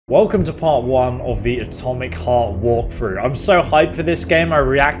Welcome to part 1 of the Atomic Heart walkthrough. I'm so hyped for this game. I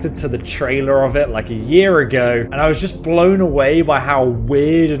reacted to the trailer of it like a year ago, and I was just blown away by how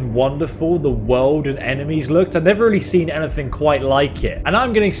weird and wonderful the world and enemies looked. I've never really seen anything quite like it. And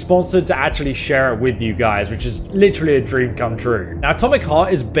I'm getting sponsored to actually share it with you guys, which is literally a dream come true. Now, Atomic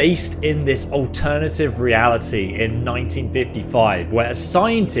Heart is based in this alternative reality in 1955, where a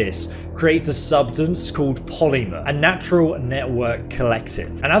scientist creates a substance called polymer, a natural network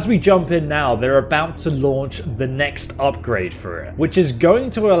collective. And as we jump in now, they're about to launch the next upgrade for it, which is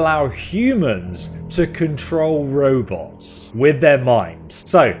going to allow humans to control robots with their minds.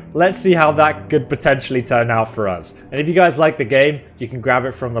 So let's see how that could potentially turn out for us. And if you guys like the game, you can grab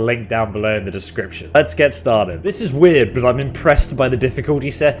it from the link down below in the description. Let's get started. This is weird, but I'm impressed by the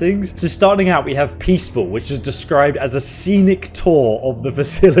difficulty settings. So starting out, we have Peaceful, which is described as a scenic tour of the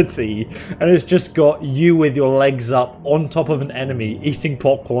facility. And it's just got you with your legs up on top of an enemy eating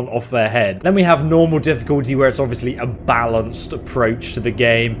popcorn off their head. Then we have normal difficulty, where it's obviously a balanced approach to the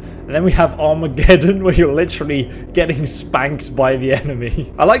game. And then we have Armageddon, where you're literally getting spanked by the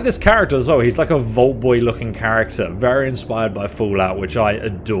enemy. I like this character as well. He's like a Vault Boy looking character, very inspired by Fallout, which I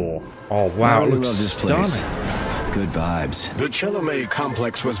adore. Oh wow, it looks stunning. Good vibes. The Chelomay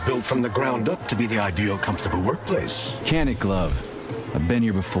complex was built from the ground up to be the ideal comfortable workplace. Can it, Glove? I've been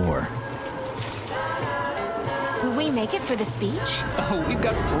here before. Will we make it for the speech? Oh, we've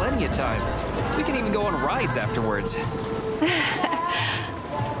got plenty of time. We can even go on rides afterwards.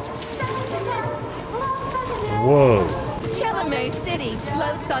 Whoa. Chelomay City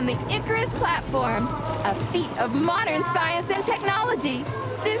floats on the Icarus platform, a feat of modern science and technology.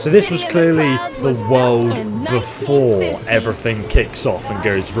 So this was clearly the world before everything kicks off and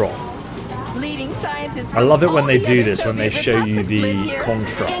goes wrong. Leading scientists I love it when they do this, when they show you the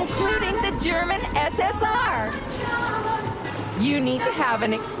contrast. Including the German SSR. You need to have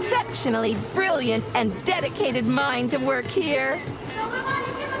an exceptionally brilliant and dedicated mind to work here.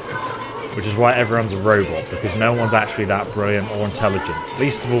 Which is why everyone's a robot, because no one's actually that brilliant or intelligent.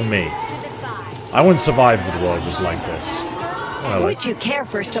 Least of all me. I wouldn't survive with a world just like this. Well, would you care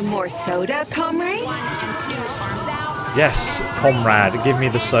for some more soda, comrade? yes, comrade, give me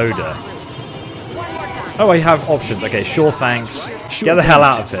the soda. Oh, I have options. Okay, sure, thanks. Get the hell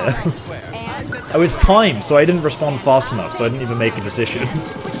out of here. Oh, it's timed, so I didn't respond fast enough, so I didn't even make a decision.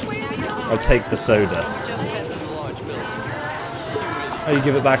 I'll take the soda. Oh, you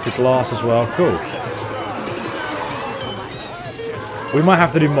give it back to glass as well. Cool. We might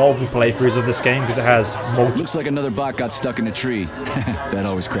have to do multiple playthroughs of this game because it has multiple. Looks like another bot got stuck in a tree. That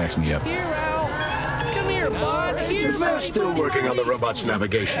always cracks me up. Here, Al. Come here, bud. They're still working on the robot's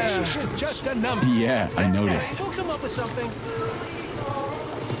navigation system. It's just a number. Yeah, I noticed. We'll come up with something.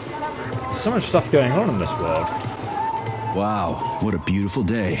 There's so much stuff going on in this world. Wow, what a beautiful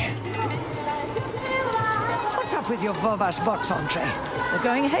day. What's up with your Vovas bots, Andre? They're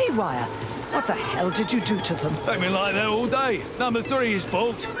going haywire. What the hell did you do to them? They've been like that all day. Number 3 is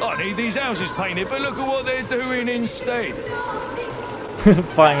booked. I need these houses painted, but look at what they're doing instead.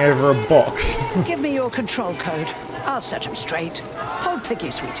 Fighting over a box. Give me your control code. I'll set them straight. Hold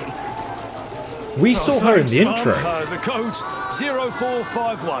Piggy, sweetie. We saw her in the intro. The code's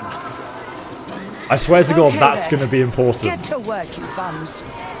 0451. I swear to God, Okay, that's then. going to be important. Get to work, you bums.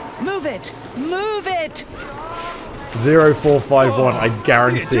 Move it! Move it! 0451, I You did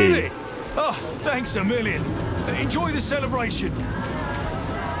guarantee. it. Oh, thanks a million. Enjoy the celebration.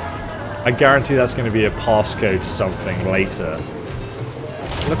 I guarantee that's going to be a passcode to something later.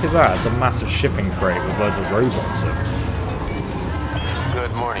 Look at that, it's a massive shipping crate with loads of robots in.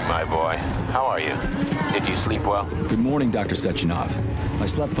 Good morning, my boy. How are you? Did you sleep well? Good morning, Dr. Sechenov. I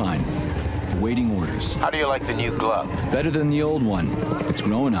slept fine. Awaiting orders. How do you like the new glove? Better than the old one. It's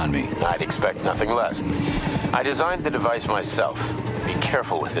growing on me. I'd expect nothing less. I designed the device myself. Be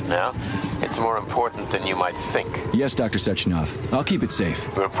careful with it now. It's more important than you might think. Yes, Dr. Sechenov. I'll keep it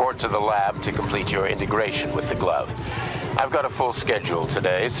safe. Report to the lab to complete your integration with the glove. I've got a full schedule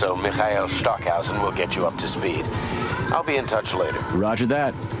today, so Mikhail Stockhausen will get you up to speed. I'll be in touch later. Roger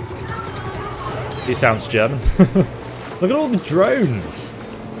that. He sounds German. Look at all the drones.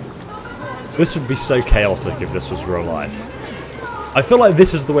 This would be so chaotic if this was real life. I feel like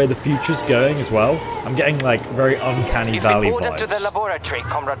this is the way the future's going as well. I'm getting like very uncanny valley You've been ordered to the vibes. laboratory,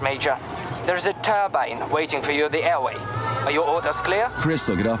 Comrade Major. There's a turbine waiting for you at the airway. Are your orders clear?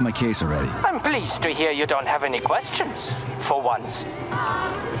 Crystal, get off my case already. I'm pleased to hear you don't have any questions, for once.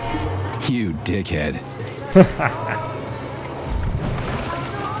 You dickhead.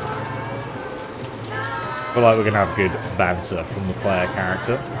 I feel like we're going to have good banter from the player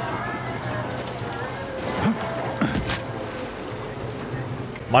character.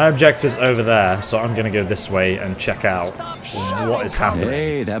 My objective's over there, so I'm gonna go this way and check out what is happening.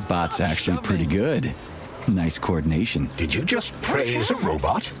 Hey, that bot's actually pretty good. Nice coordination. Did you just praise a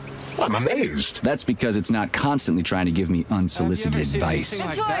robot? I'm amazed. That's because it's not constantly trying to give me unsolicited advice.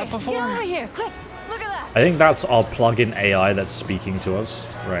 Like that before? Get out of here, quick! Look at that! I think that's our plug-in AI that's speaking to us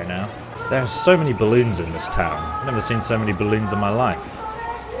right now. There are so many balloons in this town. I've never seen so many balloons in my life.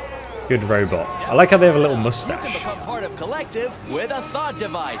 Good robot. I like how they have a little mustache. You can become part of Collective with a thought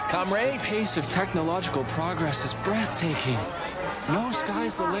device, comrades. The pace of technological progress is breathtaking. No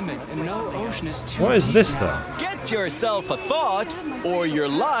sky's the limit, and no ocean is too What is deep this, now. though? Get yourself a thought, or your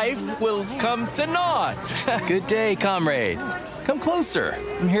life will come to naught. Good day, comrade. Come closer.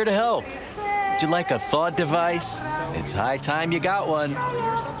 I'm here to help. Would you like a thought device? It's high time you got one.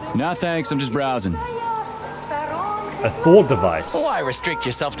 No thanks, I'm just browsing. A thought device. Why restrict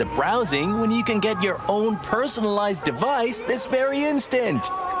yourself to browsing when you can get your own personalized device this very instant?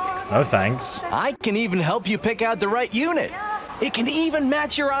 No thanks. I can even help you pick out the right unit. It can even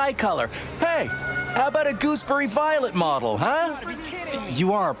match your eye color. Hey, how about a gooseberry violet model, huh?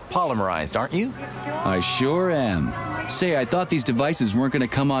 You are polymerized, aren't you? I sure am. Say, I thought these devices weren't going to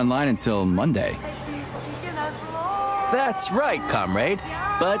come online until Monday. That's right, comrade.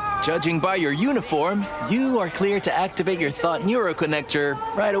 But judging by your uniform, you are clear to activate your thought neuroconnector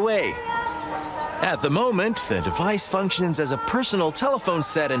right away. At the moment, the device functions as a personal telephone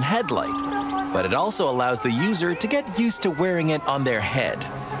set and headlight, but it also allows the user to get used to wearing it on their head.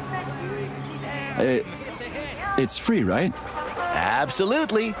 It's free, right?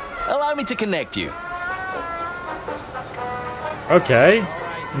 Absolutely. Allow me to connect you. Okay.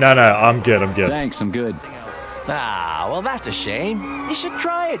 No, I'm good, I'm good. Thanks, I'm good. Ah, well, that's a shame. You should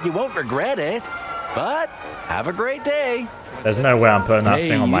try it. You won't regret it. But have a great day. There's no way I'm putting that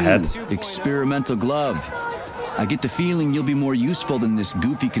thing on my head. Experimental glove. I get the feeling you'll be more useful than this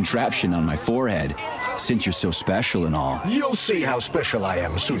goofy contraption on my forehead, since you're so special and all. You'll see how special I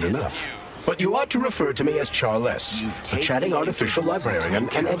am soon enough. But you ought to refer to me as Charles, the chatting artificial librarian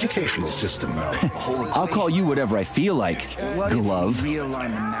and educational system. I'll call you whatever I feel like, glove.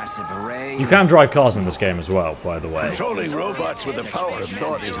 You can drive cars in this game as well, by the way. Controlling robots with the power of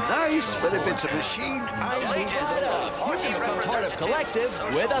thought is nice, but if it's a machine, I need to know. You can become part of Collective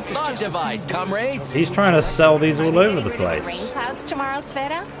with a thought device, comrades. He's trying to sell these all over the Rain place. clouds tomorrow,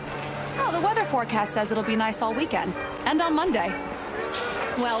 Sveta? Oh, the weather forecast says it'll be nice all weekend. And on Monday.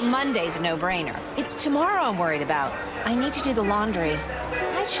 Well, Monday's a no-brainer. It's tomorrow I'm worried about. I need to do the laundry.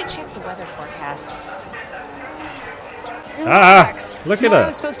 I should check the weather forecast. Look at her.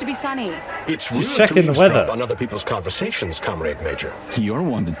 Tomorrow's supposed to be sunny. It's She's rude checking to the weather. eavesdrop on other people's conversations, Comrade Major. You're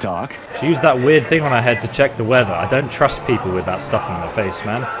one to talk. She used that weird thing on her head to check the weather. I don't trust people with that stuff on their face,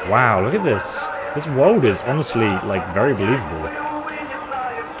 man. Wow, look at this. This world is honestly, like, very believable.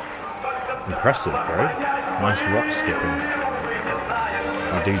 Impressive, bro. Nice rock skipping.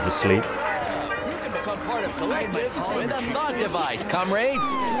 My dude's asleep. You can become part of Collective with a thought device, comrades.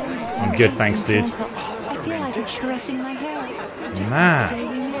 I'm good, thanks, dude. I feel like it's caressing my hair. Man,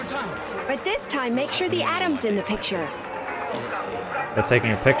 But this time, make sure the atom's in the picture. they're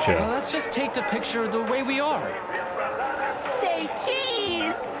taking a picture. Let's just take the picture the way we are. Say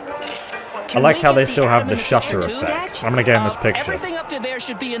cheese! I like how they still have the shutter effect. I'm gonna get in this picture. Everything up to there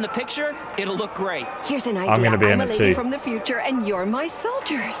should be in the picture. It'll look great. Here's an idea. I'm gonna be in a it lady too. from the future, and you're my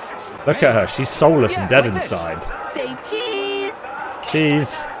soldiers. Look at her, she's soulless and dead inside. Say cheese!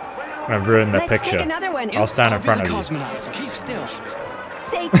 Cheese. I've ruined their Let's picture. take another one. I'll stand in I'll front be of the you. cosmonauts. Keep still.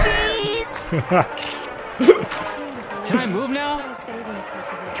 Say cheese! Can I move now?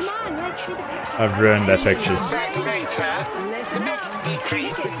 Come on, let's see the picture. I've ruined their pictures. Back later. The next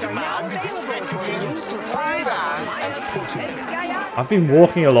decrease in demand is expected in 5 hours and 40 minutes. I've been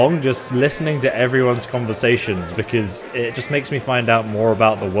walking along just listening to everyone's conversations because it just makes me find out more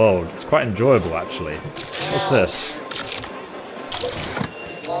about the world. It's quite enjoyable, actually. What's this?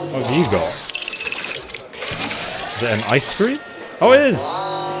 What have you got? Is it an ice cream? Oh, it is!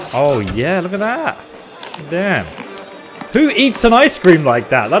 Oh, yeah, look at that. Damn. Who eats an ice cream like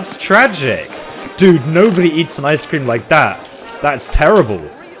that? That's tragic. Dude, nobody eats an ice cream like that. That's terrible.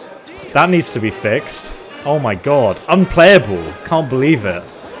 That needs to be fixed. Oh my god. Unplayable. Can't believe it.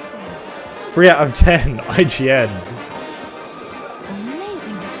 3 out of 10. IGN.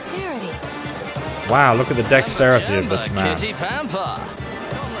 Amazing dexterity. Wow, look at the dexterity of this man. Kitty Pampa.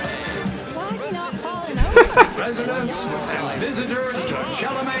 Why is he not falling over? Residents and visitors to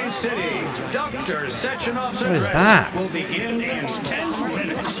Chalamet City. Dr. Sechenov's What is that? will begin in 10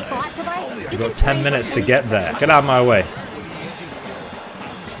 minutes. Thought device? We've got 10 minutes to get there. Get out of my way.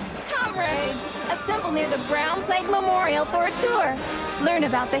 Comrades, assemble near the brown plate Craig Memorial for a tour. Learn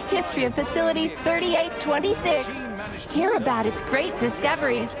about the history of Facility 3826. Hear about its great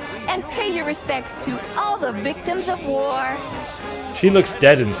discoveries and pay your respects to all the victims of war. She looks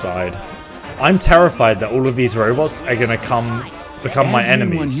dead inside. I'm terrified that all of these robots are gonna become my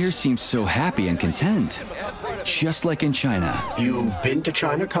enemies. Everyone here seems so happy and content. Just like in China. You've been to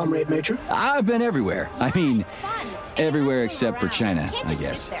China, Comrade Major? I've been everywhere. I mean, everywhere except for China, I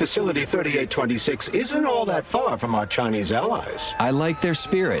guess. Facility 3826 isn't all that far from our Chinese allies. I like their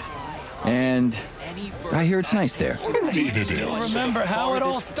spirit. And I hear it's nice there. Indeed it is. Remember how it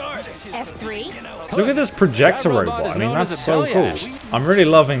all started. F3? Look at this projector robot. I mean, that's so cool. I'm really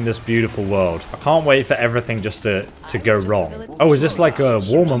loving this beautiful world. I can't wait for everything just to go wrong. Oh, is this like a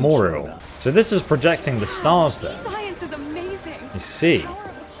war memorial? So this is projecting the stars there. Science is amazing. You see.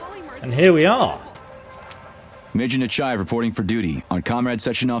 And here we are. Major Nechayev reporting for duty on Comrade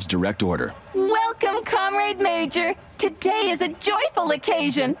Sechenov's direct order. Welcome, Comrade Major. Today is a joyful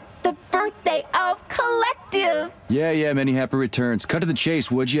occasion. The birthday of Collective. Yeah, many happy returns. Cut to the chase,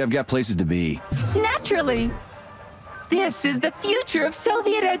 would you? I've got places to be. Naturally. This is the future of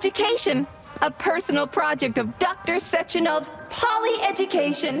Soviet education. A personal project of Dr. Sechenov's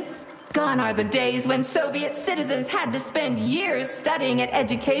poly-education. Gone are the days when Soviet citizens had to spend years studying at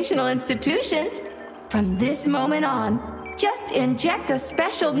educational institutions. From this moment on, just inject a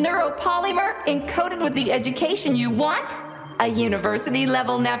special neuropolymer encoded with the education you want. A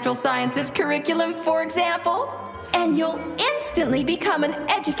university-level natural sciences curriculum, for example. And you'll instantly become an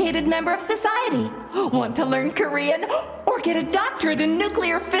educated member of society. Want to learn Korean? Or get a doctorate in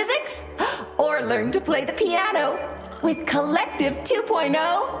nuclear physics? Or learn to play the piano? With Collective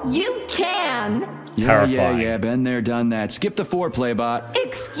 2.0, you can. Yeah, been there, done that. Skip the foreplay, bot.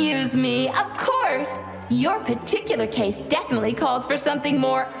 Excuse me, of course. Your particular case definitely calls for something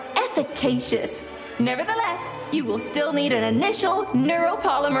more efficacious. Nevertheless, you will still need an initial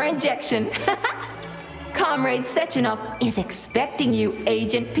neuropolymer injection. Comrade Sechenov is expecting you,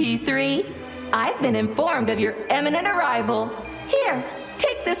 Agent P3. I've been informed of your imminent arrival. Here,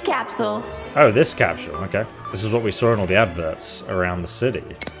 take this capsule. Oh, this capsule, okay. This is what we saw in all the adverts around the city.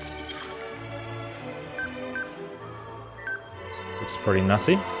 Looks pretty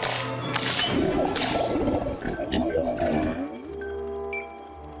nutty.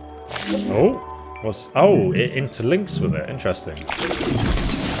 Oh, oh, it interlinks with it. Interesting.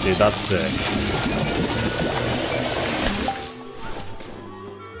 Dude, that's sick.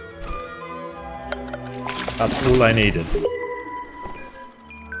 That's all I needed.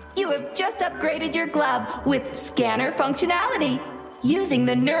 You have just upgraded your glove with scanner functionality. Using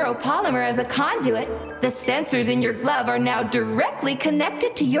the neuropolymer as a conduit, the sensors in your glove are now directly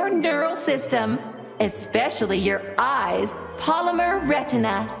connected to your neural system, especially your eyes' polymer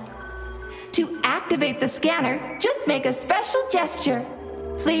retina. To activate the scanner, just make a special gesture.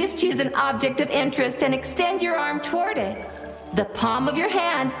 Please choose an object of interest and extend your arm toward it. The palm of your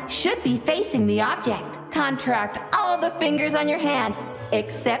hand should be facing the object. Contract all the fingers on your hand,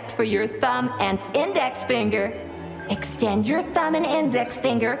 except for your thumb and index finger. Extend your thumb and index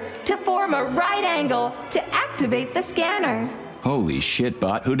finger to form a right angle to activate the scanner. Holy shit,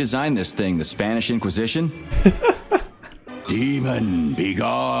 bot. Who designed this thing? The Spanish Inquisition? Demon, be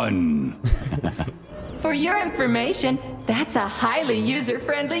gone. For your information, that's a highly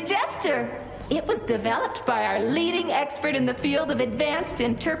user-friendly gesture. It was developed by our leading expert in the field of advanced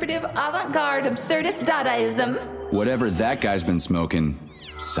interpretive avant-garde absurdist Dadaism. Whatever that guy's been smoking,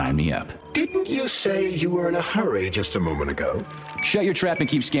 sign me up. Didn't you say you were in a hurry just a moment ago? Shut your trap and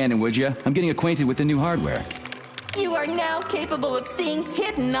keep scanning, would you? I'm getting acquainted with the new hardware. You are now capable of seeing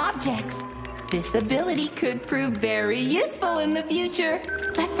hidden objects. This ability could prove very useful in the future.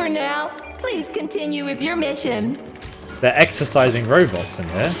 But for now, please continue with your mission. They're exercising robots in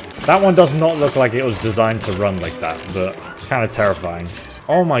here. That one does not look like it was designed to run like that, but kind of terrifying.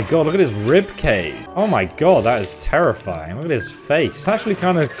 Oh my god, look at his rib cage. Oh my god, that is terrifying. Look at his face. It's actually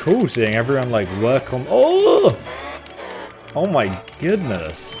kind of cool seeing everyone like work on... Oh! Oh my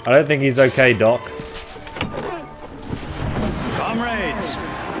goodness. I don't think he's okay, Doc. Comrades,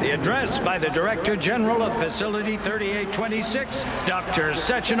 the address by the Director General of Facility 3826, Dr.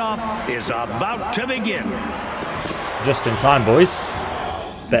 Sechenov, is about to begin. Just in time, boys.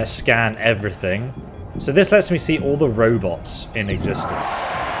 Better scan everything. So this lets me see all the robots in existence.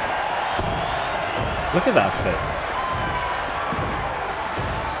 Look at that thing.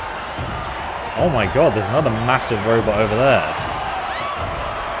 Oh my god, there's another massive robot over there.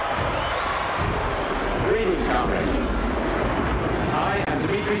 Greetings, comrades. I am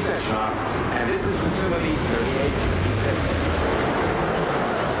Dmitry Sechenov, and this is Facility 3826.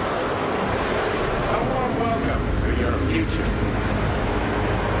 A warm welcome your future.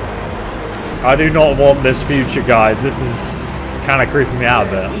 I do not want this future, guys. This is kind of creeping me out a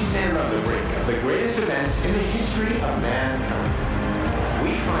bit. We stand on the brink of the greatest events in the history of mankind.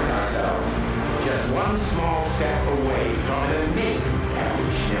 We find ourselves just one small step away from an amazing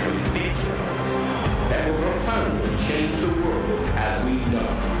evolutionary victory that will profoundly change the world as we know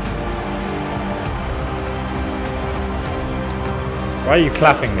it. Why are you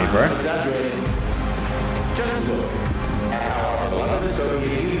clapping me, bro? Exaggerating. Just look at how our beloved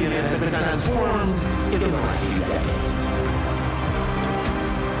Soviet Union has been transformed in the last few decades.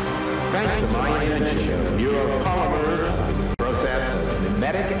 Thanks to my invention of neuropolymers, process of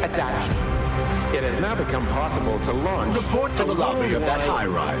mimetic adaptation, it has now become possible to launch Report to the lobby of that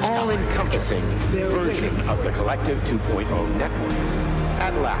high-rise. all-encompassing version of the Collective 2.0 network.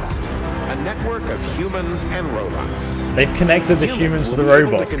 At last, a network of humans and robots. They've connected the humans to the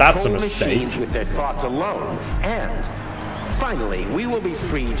robots. That's a mistake. With their thoughts alone, and finally, we will be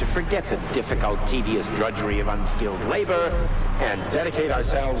free to forget the difficult, tedious drudgery of unskilled labor and dedicate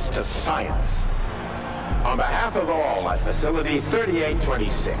ourselves to science. On behalf of all at Facility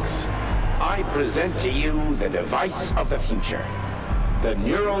 3826, I present to you the device of the future, the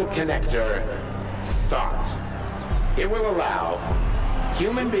neural connector, Thought. It will allow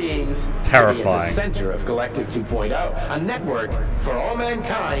human beings to be at the center of Collective 2.0, a network for all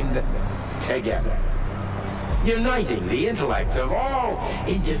mankind together. Uniting the intellects of all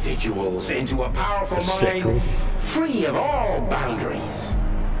individuals into a powerful mind free of all boundaries.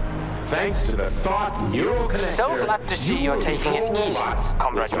 Thanks to the Thought Neural Connector, So glad to see you're taking it easy,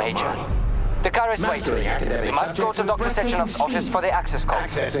 Comrade Major. The car is waiting. You must go to Dr. Sechenov's office for the access code.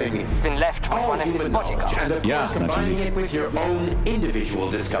 It's been left with one of his bodyguards. Yeah, combining it with your own individual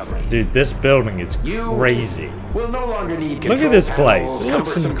discoveries. Dude, this building is crazy. Will no longer need Look at this place. It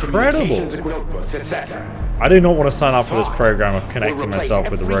looks incredible. I do not want to sign up for this program of connecting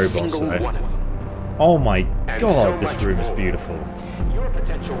myself with the robots, though. Oh my god, this room is beautiful.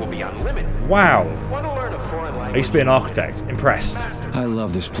 Will be unlimited. Wow. I used to be an architect. Impressed. I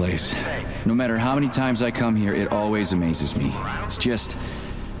love this place. No matter how many times I come here, it always amazes me. It's just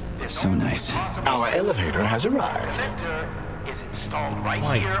so nice. Our elevator has arrived.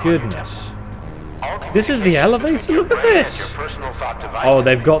 My goodness. This is the elevator? Look at this! Oh,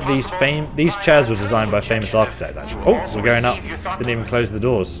 they've got these chairs were designed by famous architects, actually. Oh, we're going up. Didn't even close the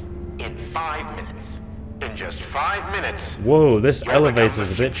doors. In 5 minutes. In just 5 minutes. Whoa, this elevator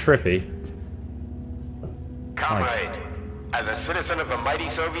is a bit trippy. Comrade, as a citizen of the mighty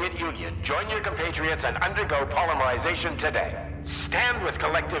Soviet Union, join your compatriots and undergo polymerization today. Stand with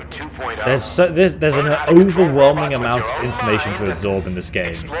Collective 2.0. There's an overwhelming amount of information to absorb in this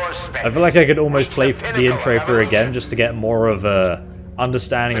game. I feel like I could almost play the intro through again just to get more of a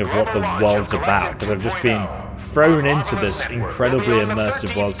understanding of what the world's about, because I've just been thrown into this incredibly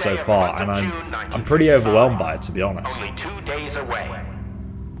immersive world so far, and I'm pretty overwhelmed by it, to be honest. Only 2 days away.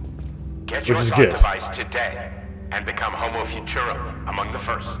 Get Which your is thought good. device today and become Homo Futurum among the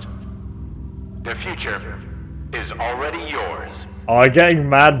first. The future is already yours. Oh, I'm getting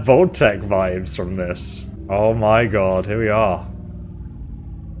mad Voltec vibes from this. Oh my god, here we are.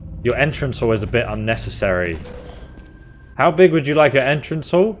 Your entrance hall is a bit unnecessary. How big would you like your entrance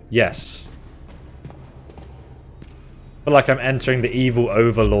hall? Yes. I feel like I'm entering the evil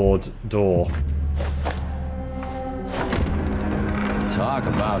overlord door. Talk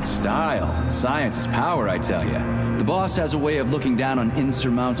about style. Science is power, I tell you. The boss has a way of looking down on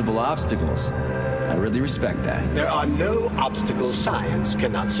insurmountable obstacles. I really respect that. There are no obstacles science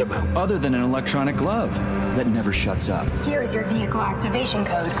cannot surmount. Other than an electronic glove that never shuts up. Here's your vehicle activation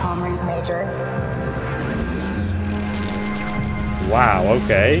code, Comrade Major. Wow,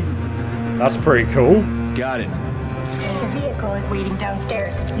 okay. That's pretty cool. Got it. The vehicle is waiting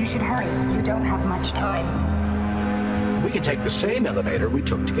downstairs. You should hurry. You don't have much time. We can take the same elevator we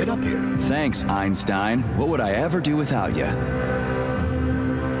took to get up here. Thanks, Einstein. What would I ever do without you?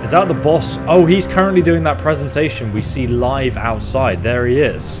 Is that the boss? Oh, he's currently doing that presentation we see live outside. There he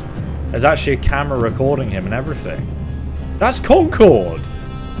is. There's actually a camera recording him and everything. That's Concorde!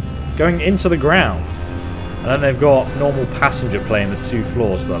 Going into the ground. And then they've got normal passenger playing the 2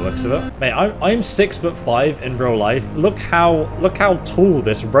 floors by the looks of it. Mate, I'm 6'5" in real life. Look how tall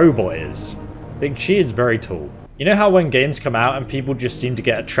this robot is. I think she is very tall. You know how when games come out and people just seem to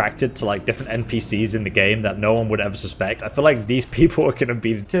get attracted to like different NPCs in the game that no one would ever suspect? I feel like these people are gonna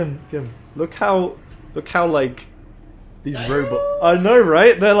be... Kim, look how like these robots... I know,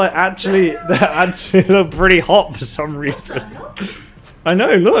 right? They're actually look pretty hot for some reason. I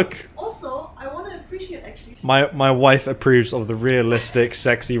know, look. Also, I want to appreciate actually. My wife approves of the realistic,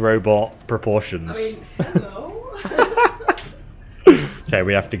 sexy robot proportions. I mean, hello. Okay,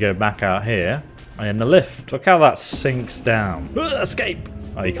 we have to go back out here. And in the lift. Look how that sinks down. Escape!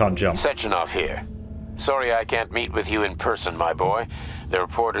 Oh, you can't jump. Sechenov here. Sorry I can't meet with you in person, my boy. The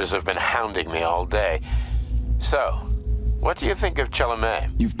reporters have been hounding me all day. So, what do you think of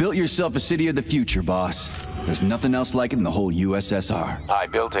Chalamet? You've built yourself a city of the future, boss. There's nothing else like it in the whole USSR. I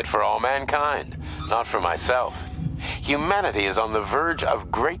built it for all mankind, not for myself. Humanity is on the verge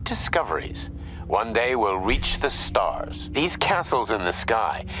of great discoveries. One day we'll reach the stars. These castles in the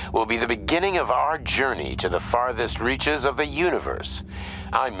sky will be the beginning of our journey to the farthest reaches of the universe.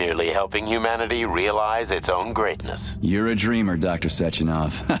 I'm merely helping humanity realize its own greatness. You're a dreamer, Dr.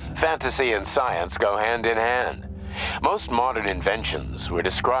 Sechenov. Fantasy and science go hand in hand. Most modern inventions were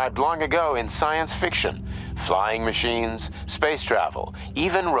described long ago in science fiction. Flying machines, space travel,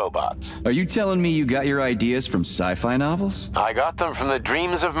 even robots. Are you telling me you got your ideas from sci-fi novels? I got them from the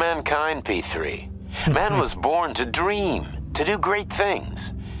dreams of mankind, P3. Man was born to dream, to do great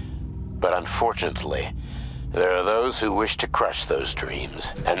things. But unfortunately, there are those who wish to crush those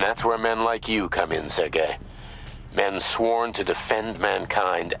dreams. And that's where men like you come in, Sergei. Men sworn to defend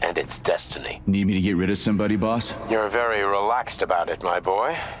mankind and its destiny. Need me to get rid of somebody, boss? You're very relaxed about it, my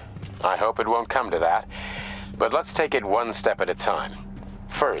boy. I hope it won't come to that. But let's take it one step at a time.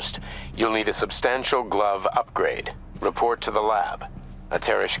 First, you'll need a substantial glove upgrade. Report to the lab. A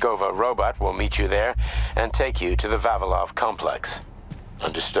Tereshkova robot will meet you there and take you to the Vavilov complex.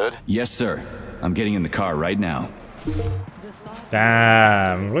 Understood? Yes, sir. I'm getting in the car right now.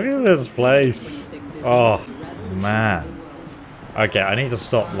 Damn, look at this place. Oh, man. Okay, I need to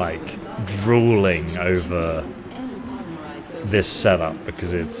stop, like, drooling over this setup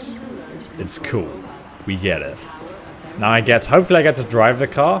because it's cool. We get it. Now hopefully I get to drive the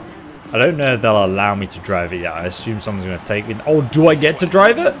car. I don't know if they'll allow me to drive it yet. I assume someone's going to take me. Oh, do I get to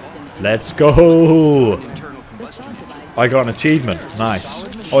drive it? Let's go. I got an achievement. Nice.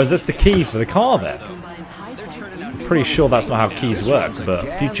 Oh, is this the key for the car then? Pretty sure that's not how keys work, but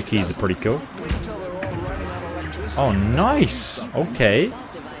future keys are pretty cool. Oh, nice. Okay.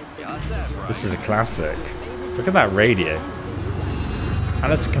 This is a classic. Look at that radio.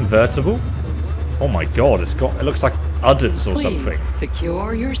 And it's a convertible. Oh my god, it looks like udders or something. Please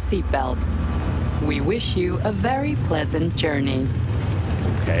secure your seatbelt. We wish you a very pleasant journey.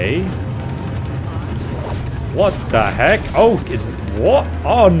 Okay. What the heck? Oh, what?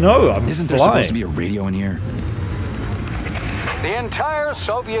 Oh no, I'm Isn't there supposed to be a radio in here? The entire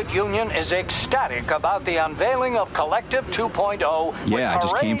Soviet Union is ecstatic about the unveiling of Collective 2.0 Yeah, I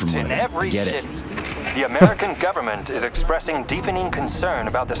just came from in one. every I get city. it. The American government is expressing deepening concern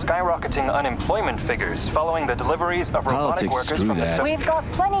about the skyrocketing unemployment figures following the deliveries of robotic workers from the We've got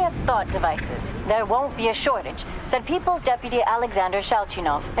plenty of thought devices. There won't be a shortage, said People's Deputy Alexander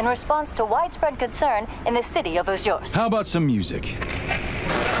Shalchinov in response to widespread concern in the city of Ozyorsk. How about some music?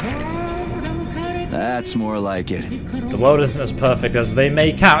 That's more like it. The world isn't as perfect as they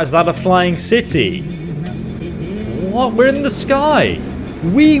make out. Is that a flying city? What? We're in the sky.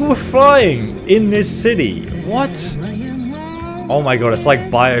 We were flying in this city. What? Oh my god, it's like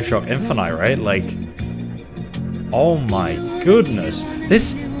Bioshock Infinite, right? Like, oh my goodness.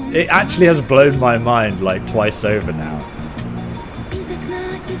 It actually has blown my mind like twice over now.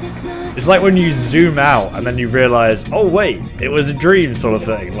 It's like when you zoom out and then you realize, oh wait, it was a dream sort of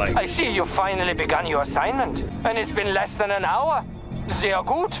thing. Like, I see you finally begun your assignment, and it's been less than an hour. Sehr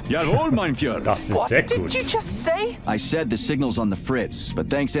gut. Jawohl, mein Führer. Das ist What sehr did gut. you just say? I said the signal's on the fritz, but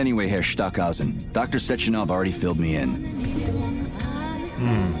thanks anyway, Herr Stockhausen. Dr. Sechenov already filled me in.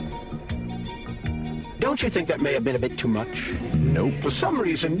 Don't you think that may have been a bit too much? Nope. For some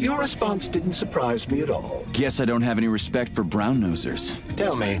reason, your response didn't surprise me at all. Guess I don't have any respect for brown-nosers.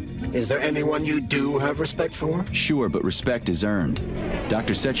 Tell me, is there anyone you do have respect for? Sure, but respect is earned.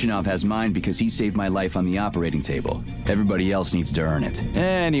 Dr. Sechenov has mine because he saved my life on the operating table. Everybody else needs to earn it.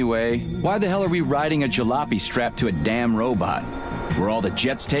 Anyway, why the hell are we riding a jalopy strapped to a damn robot? Were all the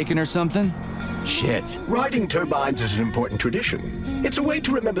jets taken or something? Shit. Riding turbines is an important tradition. It's a way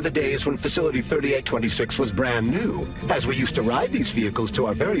to remember the days when Facility 3826 was brand new, as we used to ride these vehicles to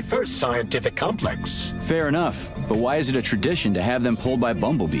our very first scientific complex. Fair enough, but why is it a tradition to have them pulled by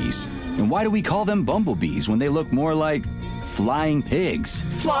bumblebees? And why do we call them bumblebees when they look more like flying pigs?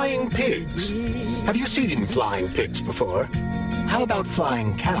 Flying pigs? Have you seen flying pigs before? How about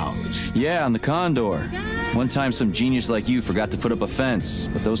flying cows? Yeah, on the Condor. One time some genius like you forgot to put up a fence,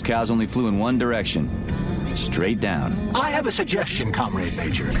 but those cows only flew in one direction. Straight down. I have a suggestion, Comrade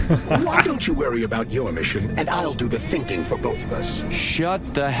Major. Why don't you worry about your mission, and I'll do the thinking for both of us?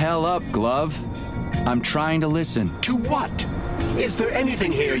 Shut the hell up, Glove. I'm trying to listen. To what? Is there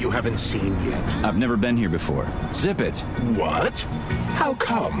anything here you haven't seen yet? I've never been here before. Zip it. What? How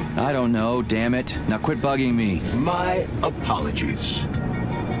come? I don't know, damn it. Now quit bugging me. My apologies.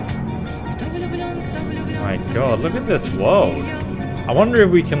 My god, look at this world. I wonder if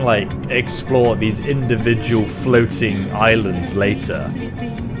we can, like, explore these individual floating islands later.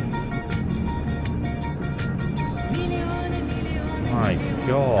 My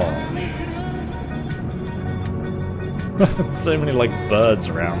god. So many, like, birds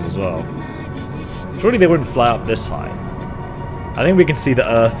around as well. Surely they wouldn't fly up this high. I think we can see the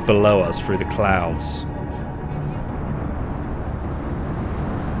Earth below us through the clouds.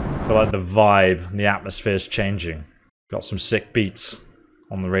 I feel like the vibe, the atmosphere is changing. Got some sick beats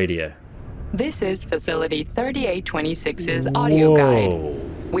on the radio. This is Facility 3826's audio guide.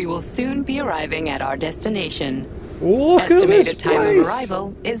 We will soon be arriving at our destination. Look Estimated at this time place. of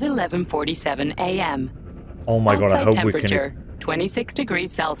arrival is 11:47 a.m. Oh my god, I hope we temperature, can... 26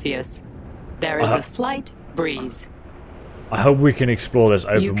 degrees Celsius. There is a slight breeze. I hope we can explore this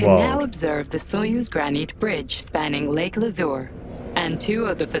open You can world. now observe the Soyuz Granite Bridge spanning Lake Lazur, and two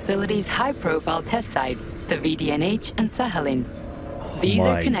of the facility's high-profile test sites, the VDNH and Sakhalin. These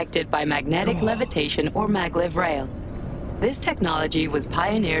are connected by magnetic levitation or maglev rail. This technology was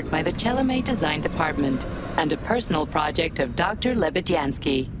pioneered by the Chelomey Design Department and a personal project of Dr.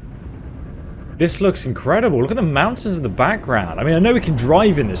 Lebedyansky. This looks incredible. Look at the mountains in the background. I mean, I know we can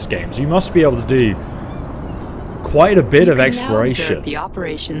drive in this game, so you must be able to do quite a bit of exploration. You can now observe the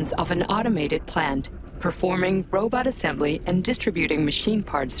operations of an automated plant, performing robot assembly and distributing machine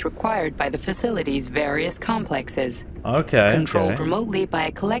parts required by the facility's various complexes. Okay. Controlled remotely by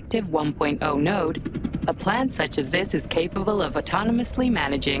a collective 1.0 node, a plant such as this is capable of autonomously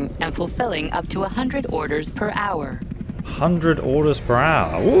managing and fulfilling up to 100 orders per hour. 100 orders per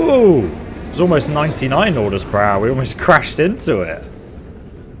hour. Whoa! It's almost 99 orders per hour. We almost crashed into it.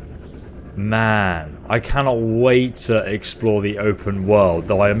 Man, I cannot wait to explore the open world,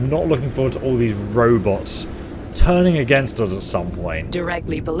 though I am not looking forward to all these robots turning against us at some point.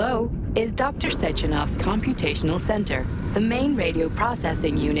 Directly below is Dr. Sechenov's computational center, the main radio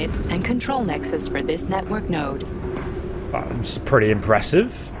processing unit and control nexus for this network node. It's pretty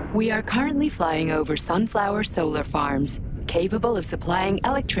impressive. We are currently flying over sunflower solar farms, capable of supplying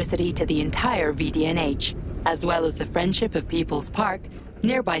electricity to the entire VDNH, as well as the Friendship of People's Park,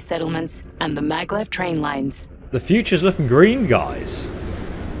 nearby settlements, and the maglev train lines. The future's looking green, guys.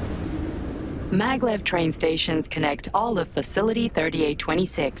 Maglev train stations connect all of Facility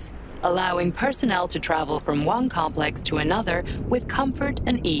 3826, allowing personnel to travel from one complex to another with comfort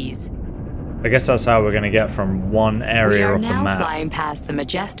and ease. I guess that's how we're going to get from one area of the map. We are now flying past the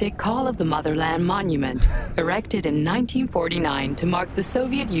majestic Call of the Motherland Monument, erected in 1949 to mark the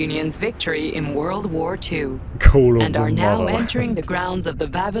Soviet Union's victory in World War II, and are now entering the grounds of the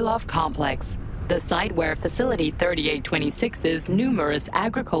Vavilov Complex, the site where Facility 3826's numerous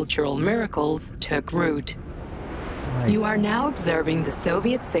agricultural miracles took root. You are now observing the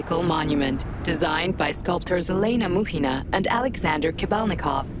Soviet Sickle Monument, designed by sculptors Elena Muhina and Alexander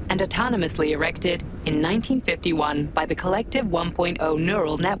Kibalnikov, and autonomously erected in 1951 by the Collective 1.0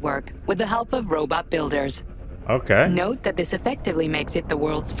 Neural Network with the help of robot builders. Okay. Note that this effectively makes it the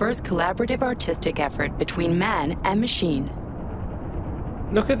world's first collaborative artistic effort between man and machine.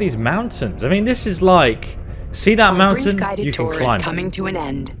 Look at these mountains. I mean, this is like... See that mountain? You can climb it. Coming to an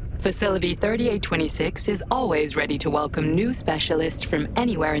end. Facility 3826 is always ready to welcome new specialists from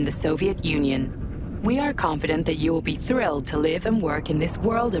anywhere in the Soviet Union. We are confident that you will be thrilled to live and work in this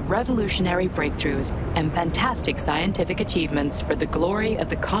world of revolutionary breakthroughs and fantastic scientific achievements for the glory of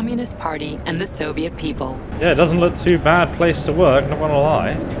the Communist Party and the Soviet people. Yeah, it doesn't look too bad place to work, not gonna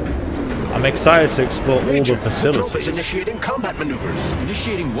lie. I'm excited to explore all the facilities. Is initiating combat maneuvers.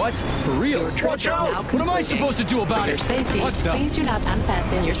 Initiating what? For real? Watch out! What am I supposed to do about For your it? safety, please do not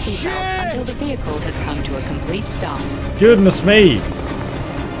unfasten your seatbelt until the vehicle has come to a complete stop. Goodness me!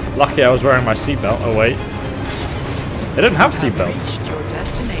 Lucky I was wearing my seatbelt. Oh wait. They didn't have seatbelts. Your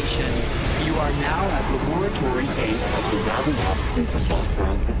destination. You are now at Laboratory 8 of the Vavilov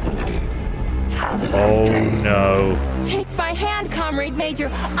System facilities. Oh no. Take my hand, Comrade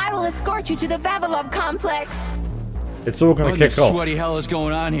Major. I will escort you to the Vavilov complex. It's all gonna kick What the off. sweaty hell is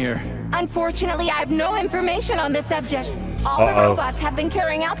going on here? Unfortunately, I have no information on the subject. All the robots have been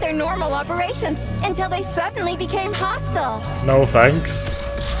carrying out their normal operations until they suddenly became hostile. No thanks.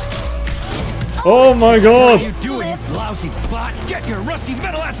 Oh my god! What are you doing, you lousy bot? Get your rusty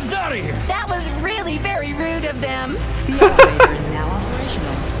metal asses out of here! That was really very rude of them. The elevator is now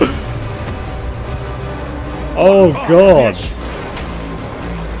operational. Oh god!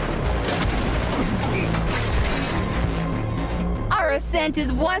 descent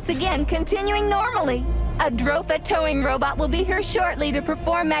is once again continuing normally. A Drofa towing robot will be here shortly to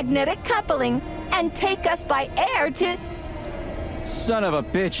perform magnetic coupling and take us by air to... Son of a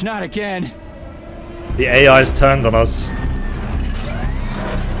bitch, not again! The AI's turned on us.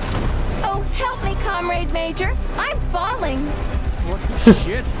 Oh, help me, Comrade Major. I'm falling. What the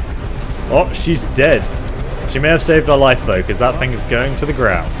shit? Oh, she's dead. She may have saved her life though, because that thing is going to the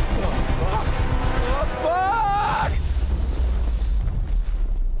ground.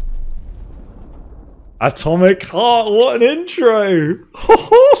 Atomic Heart, what an intro!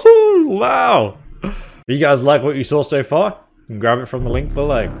 Wow! If you guys like what you saw so far, you can grab it from the link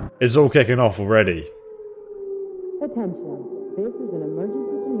below. It's all kicking off already. Attention. This is an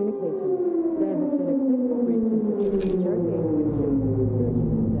emergency communication. There has been a critical breach in the secure gateway system.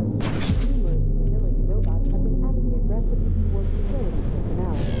 Numerous facility robots have been acting aggressively towards facility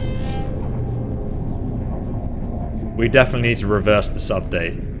personnel. We definitely need to reverse this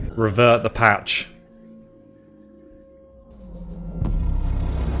update. Revert the patch.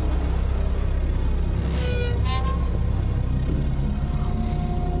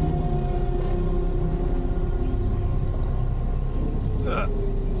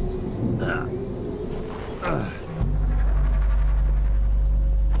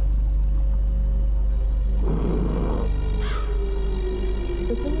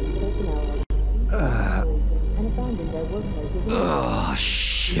 Oh,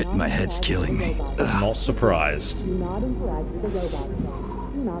 shit, my head's killing me. I'm not surprised. Do not interact with the robots.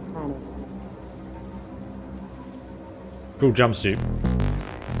 Do not panic. Cool jumpsuit.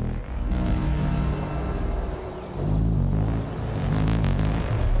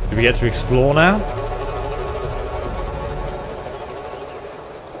 Do we get to explore now?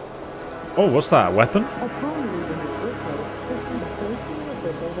 Oh, what's that? A weapon?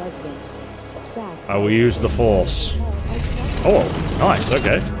 I will use the force. Oh, nice,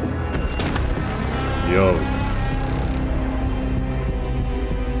 okay. Yo.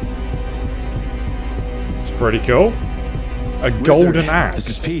 It's pretty cool. A golden axe. This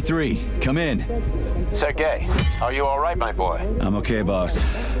is P3. Come in. Sergei, are you alright, my boy? I'm okay, boss.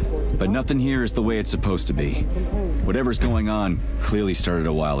 But nothing here is the way it's supposed to be. Whatever's going on clearly started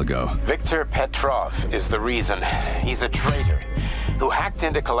a while ago. Viktor Petrov is the reason. He's a traitor who hacked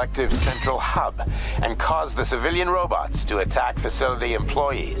into Collective's central hub and caused the civilian robots to attack facility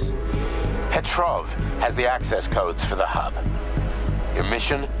employees. Petrov has the access codes for the hub. Your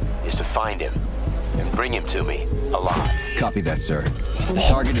mission is to find him and bring him to me alive. Copy that, sir. The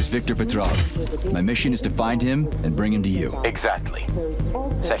target is Viktor Petrov. My mission is to find him and bring him to you. Exactly.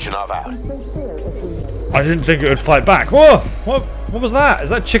 Sechenov out. I didn't think it would fight back. Whoa! What was that?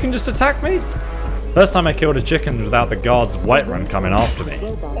 Is that chicken just attacked me? First time I killed a chicken without the guard's Whiterun coming after me.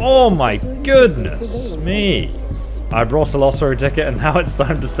 Oh my goodness me! I brought a lottery ticket and now it's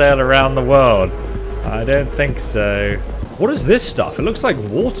time to sail around the world. I don't think so. What is this stuff? It looks like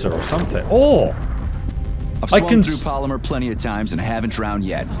water or something. Oh! I've swum through polymer plenty of times and I haven't drowned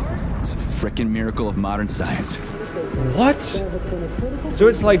yet. It's a frickin' miracle of modern science. What? So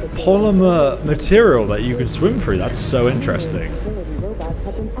it's like polymer material that you can swim through. That's so interesting.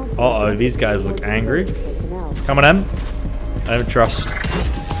 Uh-oh, these guys look angry. Come on, Em. I don't trust.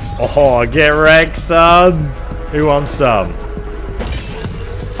 Oh, get wrecked, son. Who wants some?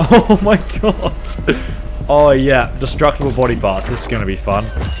 Oh my god. Oh yeah, destructible body parts. This is going to be fun.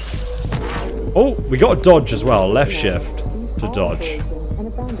 Oh, we got a dodge as well. Left shift to dodge.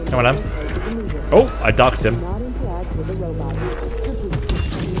 Come on, Em. Oh, I ducked him.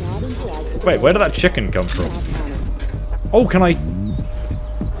 Wait, where did that chicken come from? Oh, can I...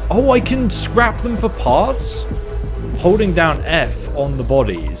 Oh, I can scrap them for parts? Holding down F on the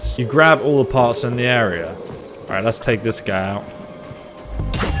bodies. You grab all the parts in the area. Alright, let's take this guy out.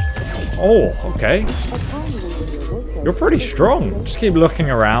 Oh, okay. You're pretty strong. Just keep looking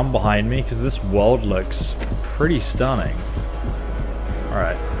around behind me because this world looks pretty stunning.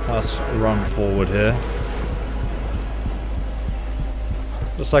 Alright, let's run forward here.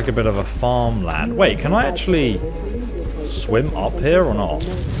 Looks like a bit of a farmland. Wait, can I actually swim up here or not?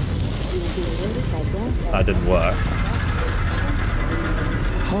 That didn't work.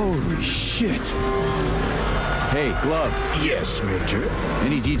 Holy shit. Hey, Glove. Yes, Major?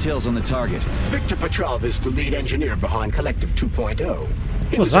 Any details on the target? Viktor Petrov is the lead engineer behind Collective 2.0.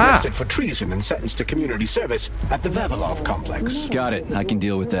 He was arrested for treason and sentenced to community service at the Vavilov complex. Got it. I can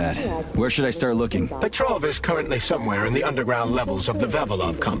deal with that. Where should I start looking? Petrov is currently somewhere in the underground levels of the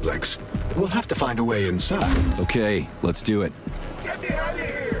Vavilov complex. We'll have to find a way inside. Okay, let's do it.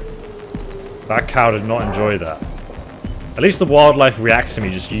 That cow did not enjoy that. At least the wildlife reacts to me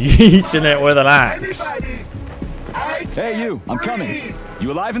just yeeting it with an axe. I Hey, you! I'm coming.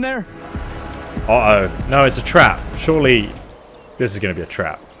 You alive in there? Uh-oh. No, it's a trap. Surely this is going to be a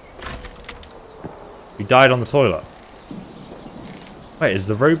trap. We died on the toilet. Wait, is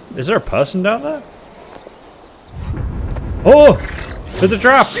there a person down there? Oh! There's a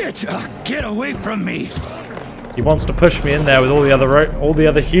trap! Shit! Get away from me! He wants to push me in there with all the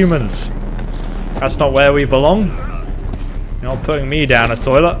other humans. That's not where we belong. You're not putting me down a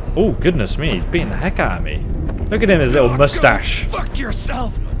toilet. Oh, goodness me, he's beating the heck out of me. Look at him, his little mustache. Fuck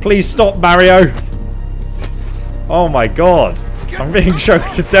yourself! Please stop, Mario! Oh my god. I'm being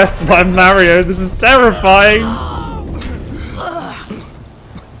choked to death by Mario. This is terrifying.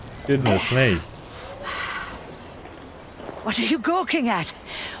 Goodness me. What are you gawking at?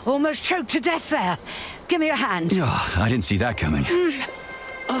 Almost choked to death there. Give me your hand. Oh, I didn't see that coming.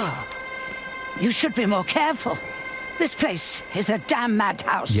 Oh, you should be more careful. This place is a damn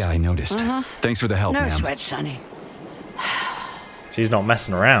madhouse. Yeah, I noticed. Thanks for the help, No ma'am. sweat, Sonny. She's not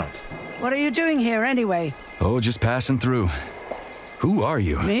messing around. What are you doing here anyway? Oh, just passing through. Who are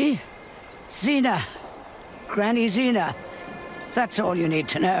you? Me? Xena. Granny Xena. That's all you need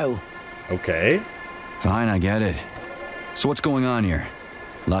to know. Okay. Fine, I get it. So what's going on here?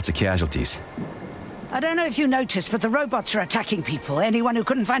 Lots of casualties. I don't know if you noticed, but the robots are attacking people. Anyone who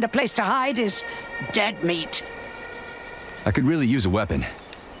couldn't find a place to hide is dead meat. I could really use a weapon.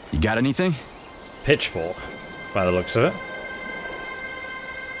 You got anything? Pitchfork, by the looks of it.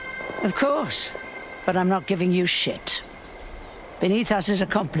 Of course, but I'm not giving you shit. Beneath us is a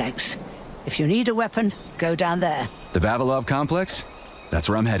complex. If you need a weapon, go down there. The Vavilov complex? That's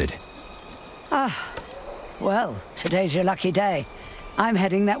where I'm headed. Ah, well, today's your lucky day. I'm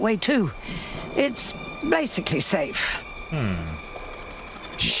heading that way too. It's basically safe.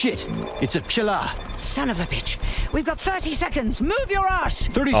 Shit! It's a Pshila! Son of a bitch. We've got 30 seconds. Move your ass!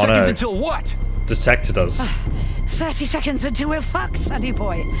 30 seconds until what? Detected us. 30 seconds until we're fucked, sonny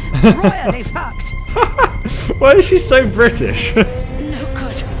boy. Royally fucked. Why is she so British? No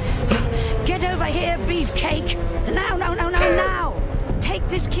good. Get over here, beefcake. Now, now. Take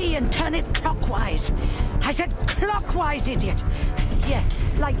this key and turn it clockwise. I said clockwise, idiot. Yeah,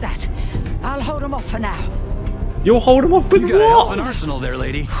 like that. I'll hold them off for now. You'll hold him off with You got a what? hell of an arsenal there,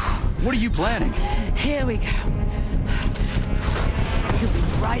 lady. What are you planning? Here we go. You've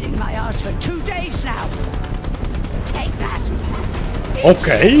been riding my ass for 2 days now. Take that.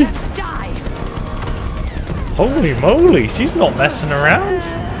 Okay. Die. Holy moly, she's not messing around.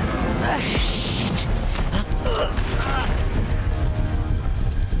 Shit.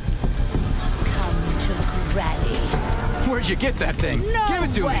 Come to Granny. Where'd you get that thing? No Give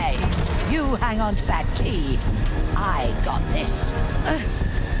it to way. me. You hang on to that key. I got this.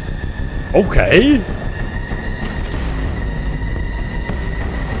 Okay.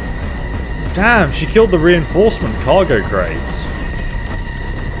 Damn, she killed the reinforcement cargo crates.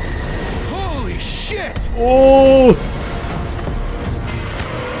 Holy shit! Oh!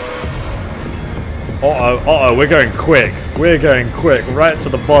 Uh-oh, we're going quick. We're going quick, right to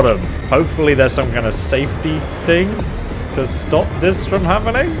the bottom. Hopefully there's some kind of safety thing to stop this from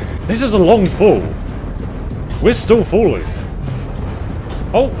happening. This is a long fall. We're still falling.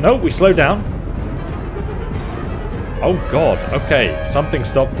 Oh, no, we slowed down. Oh, God. Okay, something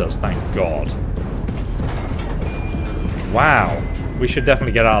stopped us, thank God. Wow. We should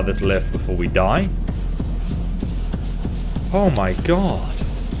definitely get out of this lift before we die. Oh, my God.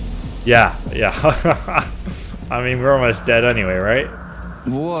 Yeah. I mean, we're almost dead anyway, right?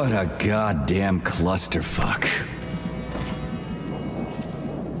 What a goddamn clusterfuck.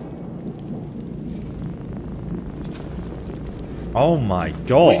 Oh my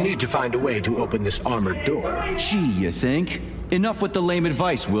God. We need to find a way to open this armored door. Gee, you think? Enough with the lame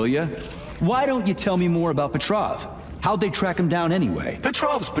advice, will ya? Why don't you tell me more about Petrov? How'd they track him down anyway?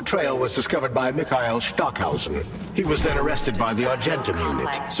 Petrov's betrayal was discovered by Mikhail Stockhausen. He was then arrested by the Argentum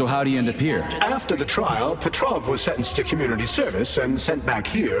unit. So how'd he end up here? After the trial, Petrov was sentenced to community service and sent back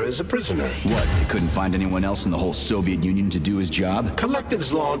here as a prisoner. What, they couldn't find anyone else in the whole Soviet Union to do his job?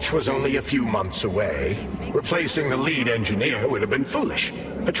 Collective's launch was only a few months away. Replacing the lead engineer would have been foolish.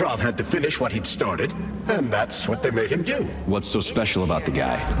 Petrov had to finish what he'd started, and that's what they made him do. What's so special about the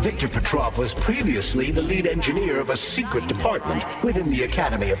guy? Victor Petrov was previously the lead engineer of a secret department within the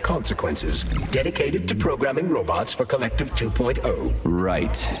Academy of Consequences, dedicated to programming robots for Collective 2.0.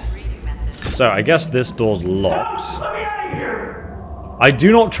 Right. So I guess this door's locked. I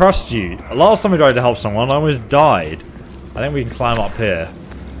do not trust you. Last time I tried to help someone, I almost died. I think we can climb up here.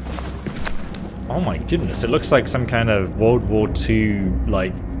 Oh my goodness, it looks like some kind of World War II,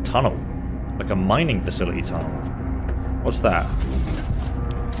 like, tunnel. Like a mining facility tunnel. What's that?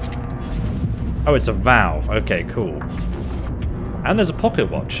 Oh, it's a valve. Okay, cool. And there's a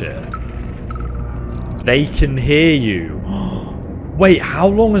pocket watch here. They can hear you. Wait, how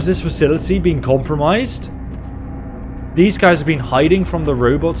long has this facility been compromised? These guys have been hiding from the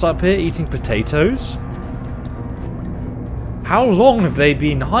robots up here, eating potatoes? How long have they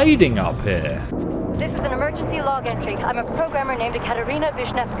been hiding up here? This is an emergency log entry. I'm a programmer named Katerina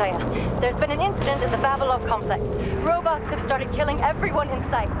Vishnevskaya. There's been an incident in the Vavilov complex. Robots have started killing everyone in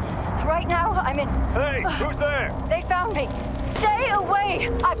sight. Right now, I'm in... Hey, who's there? They found me. Stay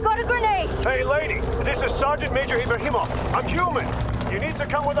away! I've got a grenade! Hey, lady, this is Sergeant Major Ibrahimov. I'm human. You need to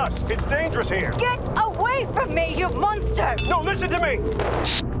come with us. It's dangerous here. Get away from me, you monster! No, listen to me!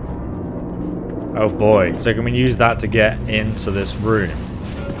 Oh boy. So can we use that to get into this room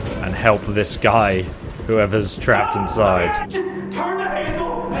and help this guy, whoever's trapped inside? Just turn the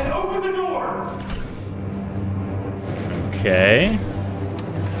handle and open the door! Okay.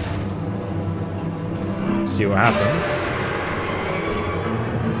 See what happens.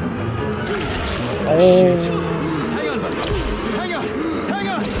 Oh. Hang on, buddy. Hang on. Hang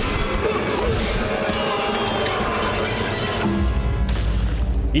on.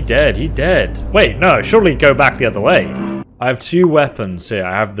 He dead. He dead. Wait, no. Surely go back the other way. I have two weapons here.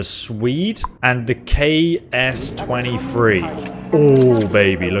 I have the Swede and the KS-23. Oh,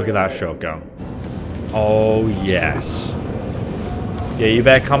 baby. Look at that shotgun. Oh, yes. Yeah, you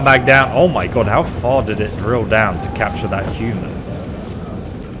better come back down. Oh my god, how far did it drill down to capture that human?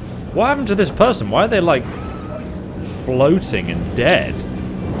 What happened to this person? Why are they, like, floating and dead?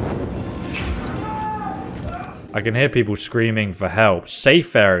 I can hear people screaming for help.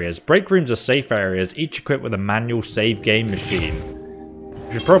 Safe areas. Break rooms are safe areas, each equipped with a manual save game machine.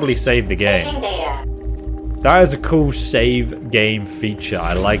 You should probably save the game. That is a cool save game feature.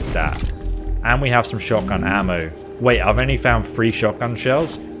 I like that. And we have some shotgun ammo. Wait, I've only found 3 shotgun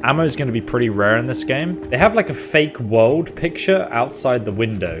shells. Ammo is going to be pretty rare in this game. They have like a fake world picture outside the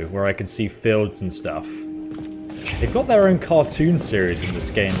window where I can see fields and stuff. They've got their own cartoon series in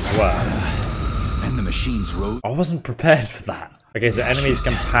this game as well. And the machines wrote. I wasn't prepared for that. Okay, so enemies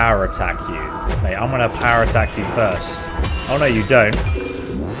can power attack you. Mate, I'm going to power attack you first. Oh no, you don't.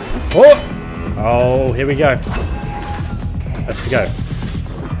 Oh! Oh, here we go. Let's go.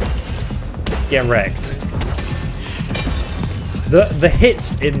 Get wrecked. The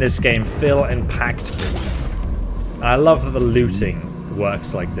hits in this game feel impactful. And I love that the looting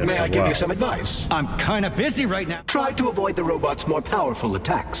works like this. May I give you some advice? I'm kind of busy right now. Try to avoid the robot's more powerful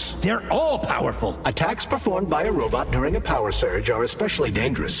attacks. They're all powerful. Attacks performed by a robot during a power surge are especially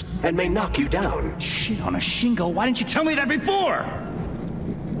dangerous and may knock you down. Shit on a shingle. Why didn't you tell me that before?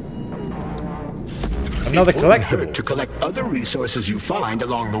 Another collectible. To collect other resources you find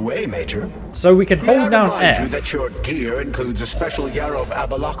along the way, Major. So we can hold down F. F. You that your gear includes a special Yarov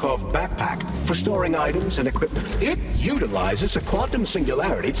Abalakov backpack for storing items and equipment. It utilizes a quantum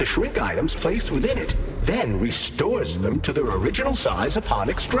singularity to shrink items placed within it, then restores them to their original size upon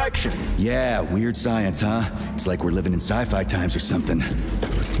extraction. Yeah, weird science, huh? It's like we're living in sci-fi times or something.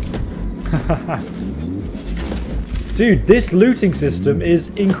 Dude, this looting system is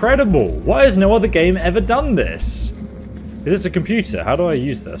incredible. Why has no other game ever done this? Is this a computer? How do I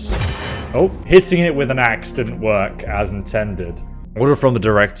use this? Oh, hitting it with an axe didn't work as intended. Order from the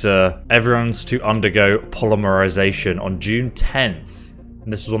director. Everyone's to undergo polymerization on June 10th.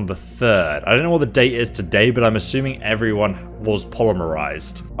 And this was on the 3rd. I don't know what the date is today, but I'm assuming everyone was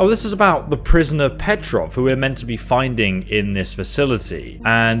polymerized. Oh, this is about the prisoner Petrov, who we're meant to be finding in this facility.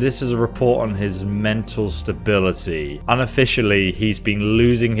 And this is a report on his mental stability. Unofficially, he's been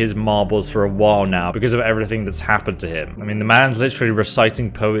losing his marbles for a while now because of everything that's happened to him. I mean, the man's literally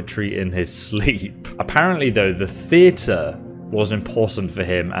reciting poetry in his sleep. Apparently, though, the theater was important for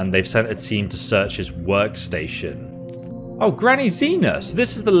him, and they've sent a team to search his workstation. Oh, Granny Xena. So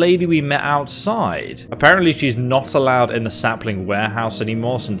this is the lady we met outside. Apparently she's not allowed in the sapling warehouse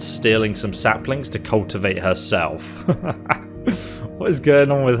anymore since stealing some saplings to cultivate herself. What is going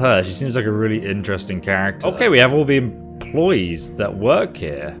on with her? She seems like a really interesting character. Okay, we have all the employees that work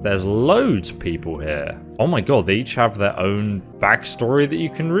here. There's loads of people here. Oh my god, they each have their own backstory that you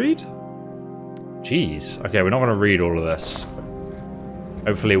can read? Jeez. Okay, we're not going to read all of this.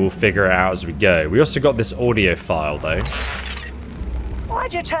 Hopefully we'll figure it out as we go. We also got this audio file, though.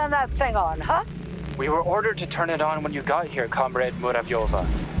 Why'd you turn that thing on, huh? We were ordered to turn it on when you got here, Comrade Muravyova.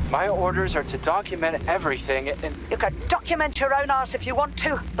 My orders are to document everything and... You can document your own ass if you want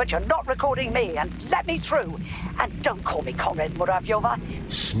to, but you're not recording me, and let me through. And don't call me Comrade Muravyova.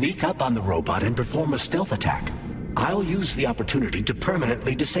 Sneak up on the robot and perform a stealth attack. I'll use the opportunity to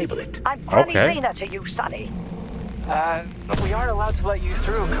permanently disable it. I'm Granny Xena to you, Sonny. We aren't allowed to let you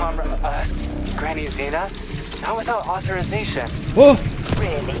through, Granny Xena. Not without authorization. Whoa!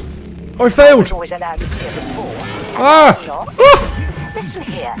 Really? I failed! I was always allowed to here before. Ah! Listen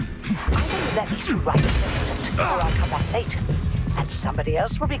here. I'm going to let you through right this instant, or I'll come back later. And somebody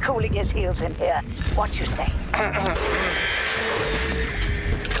else will be cooling his heels in here. What you say?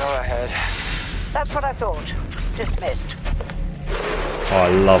 Go ahead. That's what I thought. Dismissed. Oh, I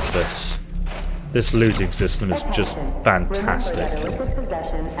love this. This looting system is just fantastic.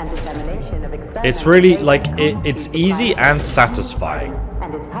 It's really, like, it's easy and satisfying,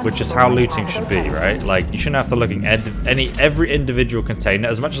 which is how looting should be, right? Like, you shouldn't have to look at every individual container.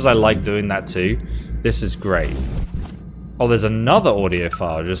 As much as I like doing that too, this is great. Oh, there's another audio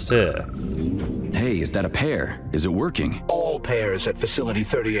file just here. Hey, is that a pair? Is it working? All pairs at Facility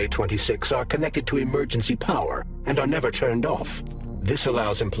 3826 are connected to emergency power and are never turned off. This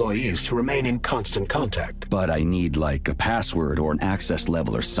allows employees to remain in constant contact. But I need, like, a password or an access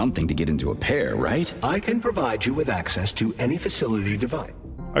level or something to get into a pair, right? I can provide you with access to any facility device.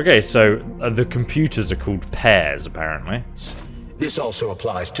 Okay, so the computers are called pairs, apparently. This also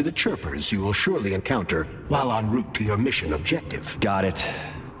applies to the chirpers you will surely encounter while en route to your mission objective. Got it.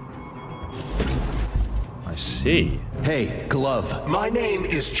 I see. Hey, glove. My name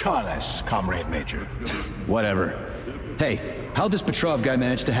is Charles, Comrade Major. Whatever. Hey, how'd this Petrov guy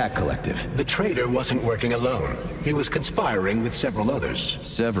manage to hack Collective? The traitor wasn't working alone. He was conspiring with several others.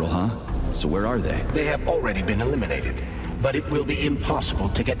 Several, huh? So where are they? They have already been eliminated. But it will be impossible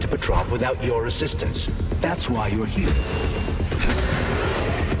to get to Petrov without your assistance. That's why you're here.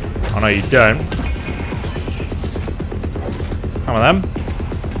 Oh no, you don't. Come on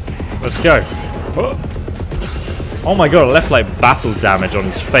then. Let's go. Oh my god, I left like battle damage on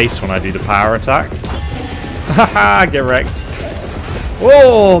his face when I do the power attack. Haha, get wrecked.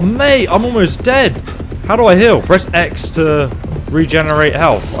 Oh, mate, I'm almost dead. How do I heal? Press X to regenerate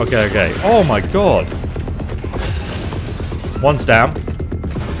health. Okay, okay. Oh my god. One's down.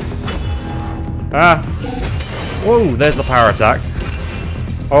 Ah. Whoa, there's the power attack.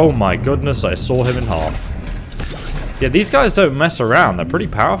 Oh my goodness, I saw him in half. Yeah, these guys don't mess around. They're pretty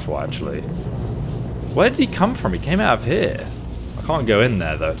powerful, actually. Where did he come from? He came out of here. I can't go in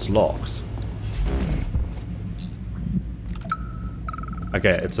there, though. It's locked.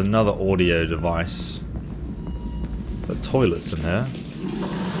 Okay, it's another audio device. The toilet's in here.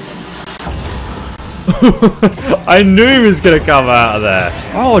 I knew he was going to come out of there.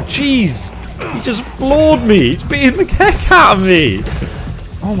 Oh, jeez. He just floored me. He's beating the heck out of me.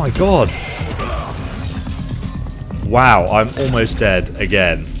 Oh, my God. Wow, I'm almost dead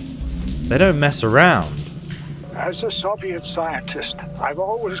again. They don't mess around. As a Soviet scientist, I've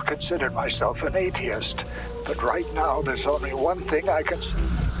always considered myself an atheist. But right now, there's only one thing I can say.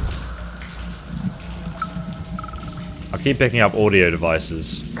 I keep picking up audio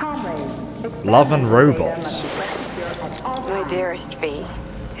devices. Love and robots. My dearest V,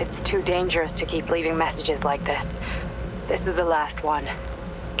 it's too dangerous to keep leaving messages like this. This is the last one.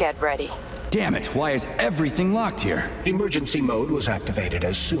 Get ready. Damn it, why is everything locked here? Emergency mode was activated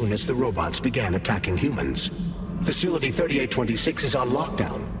as soon as the robots began attacking humans. Facility 3826 is on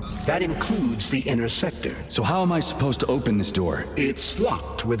lockdown. That includes the inner sector. So how am I supposed to open this door? It's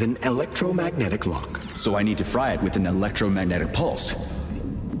locked with an electromagnetic lock. So I need to fry it with an electromagnetic pulse.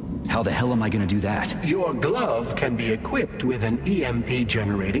 How the hell am I gonna do that? Your glove can be equipped with an EMP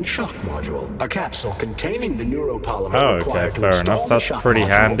generating shock module. A capsule containing the neuropolymer required to install the shock pretty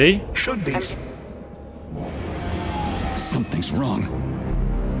handy. Should be. Something's wrong.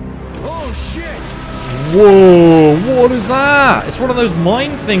 Oh shit! Whoa, what is that? It's one of those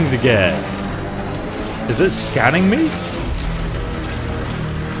mine things again. Is it scanning me?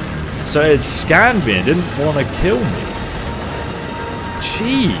 So it scanned me, it didn't want to kill me.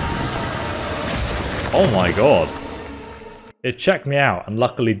 Jeez. Oh my god. It checked me out and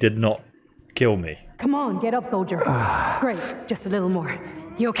luckily did not kill me. Come on, get up, soldier. Great, just a little more.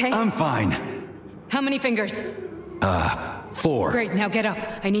 You okay? I'm fine. How many fingers? 4. Great, now get up.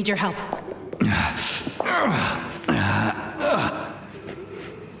 I need your help.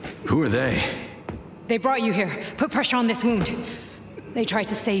 Who are they? They brought you here. Put pressure on this wound. They tried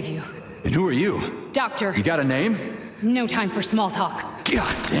to save you. And who are you? Doctor. You got a name? No time for small talk.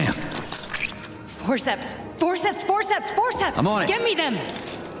 God damn. Forceps. Forceps, forceps, forceps! I'm on it. Get me them!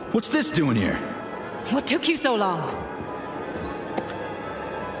 What's this doing here? What took you so long?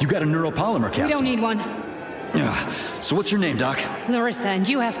 You got a neuropolymer capsule. We don't need one. So what's your name, Doc? Larissa, and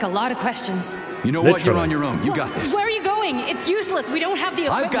you ask a lot of questions. You know what? You're on your own. You got this. Where are you going? It's useless. We don't have the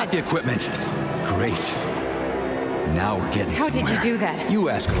equipment. I've got the equipment. Great. Now we're getting How somewhere. did you do that? You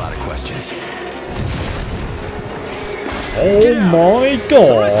ask a lot of questions. Oh my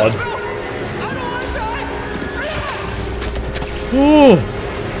god. Ooh.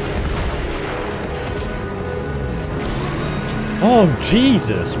 Oh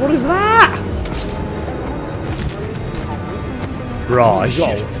Jesus, what is that? Right,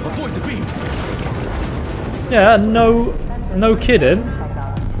 Avoid the beam. yeah, no kidding.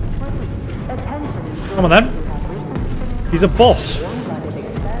 Come on then. He's a boss.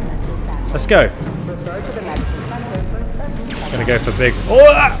 Let's go. Gonna go for big.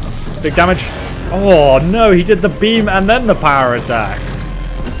 Oh, big damage. Oh no, he did the beam and then the power attack.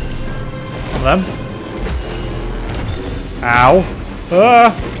 Come on then. Ow.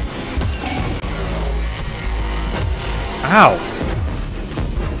 Ow.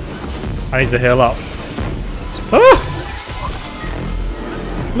 I need to heal up. Ah!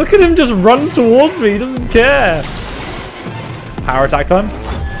 Look at him just run towards me. He doesn't care. Power attack time.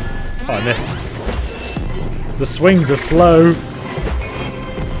 Oh, I missed. The swings are slow.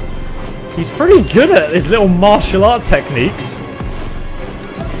 He's pretty good at his little martial art techniques.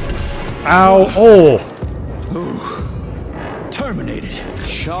 Ow. Oh. Ooh. Terminated.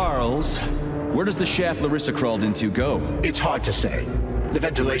 Charles, where does the shaft Larissa crawled into go? It's hard to say. The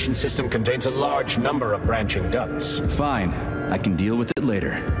ventilation system contains a large number of branching ducts. Fine. I can deal with it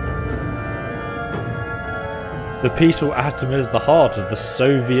later. The peaceful atom is the heart of the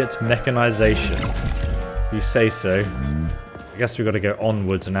Soviet mechanization. You say so. I guess we got to go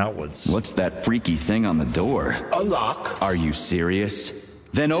onwards and outwards. What's that freaky thing on the door? A lock. Are you serious?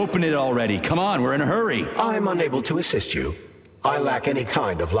 Then open it already. Come on, we're in a hurry. I'm unable to assist you. I lack any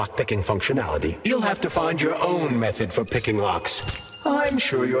kind of lock-picking functionality. You'll have to find your own method for picking locks. I'm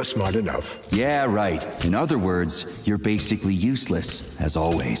sure you're smart enough. Yeah, right. In other words, you're basically useless, as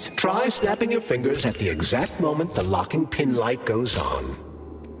always. Try snapping your fingers at the exact moment the locking pin light goes on.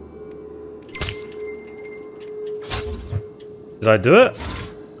 Did I do it?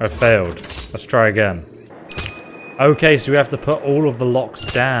 I failed. Let's try again. Okay, so we have to put all of the locks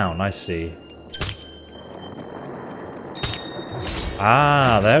down. I see.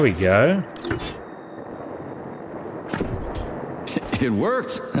 Ah, there we go. It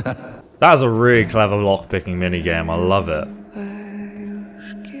worked! That was a really clever lockpicking minigame. I love it.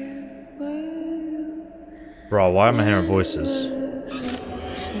 Bro, why am I hearing voices?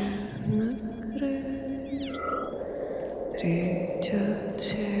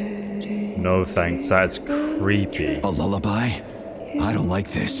 No thanks, that's creepy. A lullaby? I don't like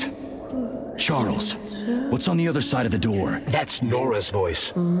this. Charles, what's on the other side of the door? That's Nora's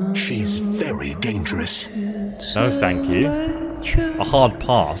voice. She's very dangerous. No thank you. A hard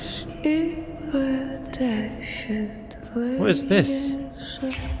pass. What is this?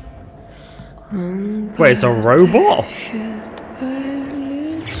 Wait, it's a robot?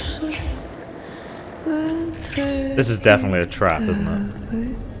 This is definitely a trap, isn't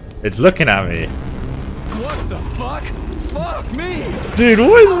it? It's looking at me. What the fuck? Fuck me! Dude,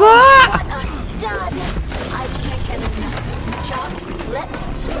 what is that? What a stud! I can't get enough. Jocks, let me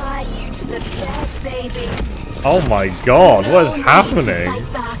tie you to the bed, baby. Oh my god, what is happening?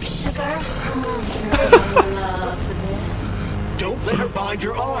 Fight back, sugar. I love this. Don't let her bind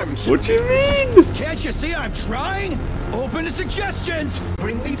your arms. What do you mean? Can't you see I'm trying? Open to suggestions!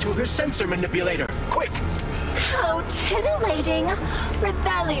 Bring me to her sensor manipulator, quick! How titillating.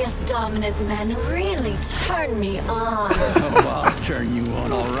 Rebellious dominant men really turn me on. Oh, I'll turn you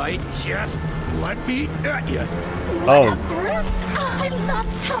on, all right? Just let me at you. Oh. Brute. I love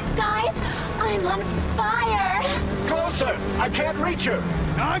tough guys. I'm on fire. Closer! I can't reach her!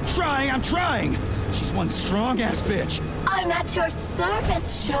 I'm trying! She's one strong-ass bitch. I'm at your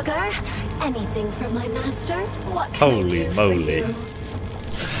service, sugar. Anything for my master? What can I do moly. for you?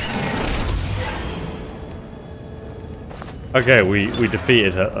 Okay, we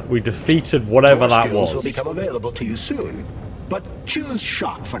defeated her. We defeated whatever that was. Will become available to you soon, but choose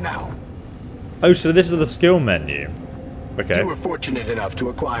shock for now. Oh, so this is the skill menu. Okay. You were fortunate enough to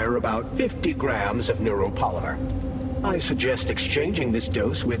acquire about 50 grams of neuropolymer. I suggest exchanging this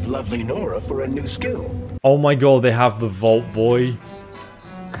dose with lovely Nora for a new skill. Oh my god, they have the Vault Boy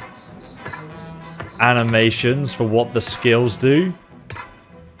animations for what the skills do.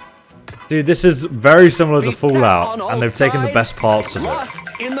 Dude, this is very similar to Fallout, and they've taken the best parts of it. Lost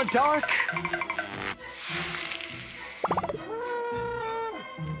in the dark.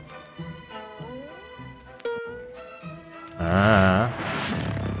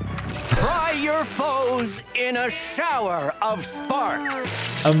 Fry your foes in a shower of sparks.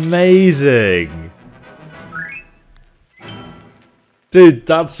 Amazing. Dude,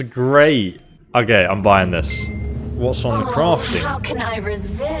 that's great. Okay, I'm buying this. what's on the crafting. How can I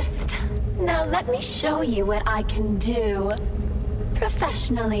resist? Now let me show you what I can do.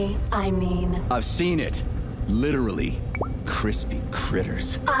 Professionally, I mean. I've seen it. Literally. Crispy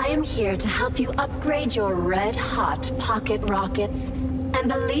critters. I am here to help you upgrade your red-hot pocket rockets. And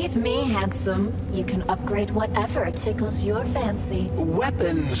believe me, handsome, you can upgrade whatever tickles your fancy.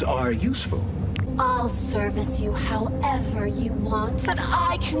 Weapons are useful. I'll service you however you want, but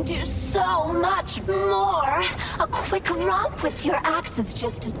I can do so much more. A quick romp with your axe is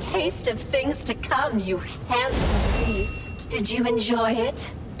just a taste of things to come, you handsome beast. Did you enjoy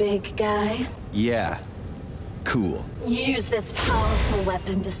it, big guy? Yeah. Cool. Use this powerful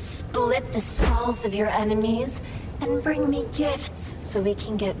weapon to split the skulls of your enemies and bring me gifts so we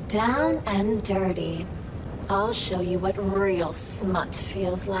can get down and dirty. I'll show you what real smut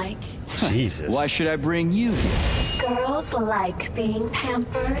feels like. Jesus. Why should I bring you gifts? Girls like being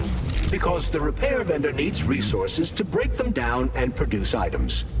pampered. Because the repair vendor needs resources to break them down and produce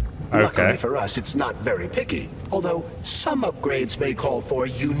items. Okay. Luckily for us, it's not very picky, although some upgrades may call for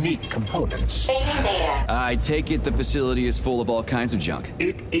unique components. I take it the facility is full of all kinds of junk.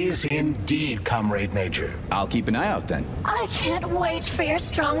 It is indeed, Comrade Major. I'll keep an eye out then. I can't wait for your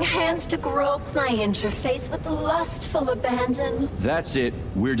strong hands to grope my interface with lustful abandon. That's it.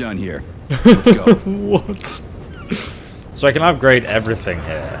 We're done here. Let's go. What? So I can upgrade everything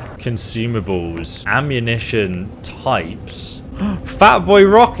here. Consumables, ammunition types. Fat Boy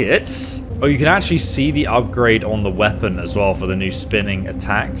rockets. Oh, you can actually see the upgrade on the weapon as well for the new spinning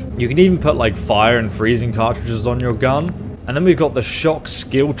attack. You can even put like fire and freezing cartridges on your gun. And then we've got the shock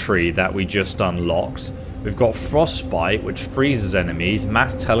skill tree that we just unlocked. We've got frostbite, which freezes enemies,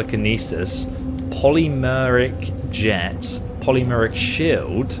 mass telekinesis, polymeric jet, polymeric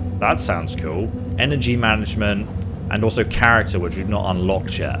shield. That sounds cool. Energy management, and also character, which we've not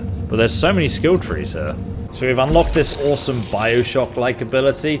unlocked yet. But there's so many skill trees here. So we've unlocked this awesome Bioshock-like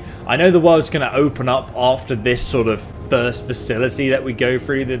ability. I know the world's going to open up after this sort of first facility that we go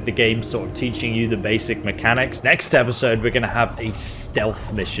through, that the game's sort of teaching you the basic mechanics. Next episode, we're going to have a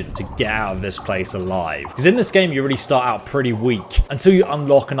stealth mission to get out of this place alive. Because in this game, you really start out pretty weak until you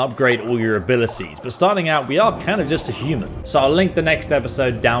unlock and upgrade all your abilities. But starting out, we are kind of just a human. So I'll link the next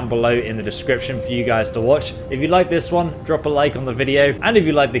episode down below in the description for you guys to watch. If you like this one, drop a like on the video. And if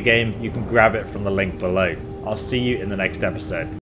you like the game, you can grab it from the link below. I'll see you in the next episode.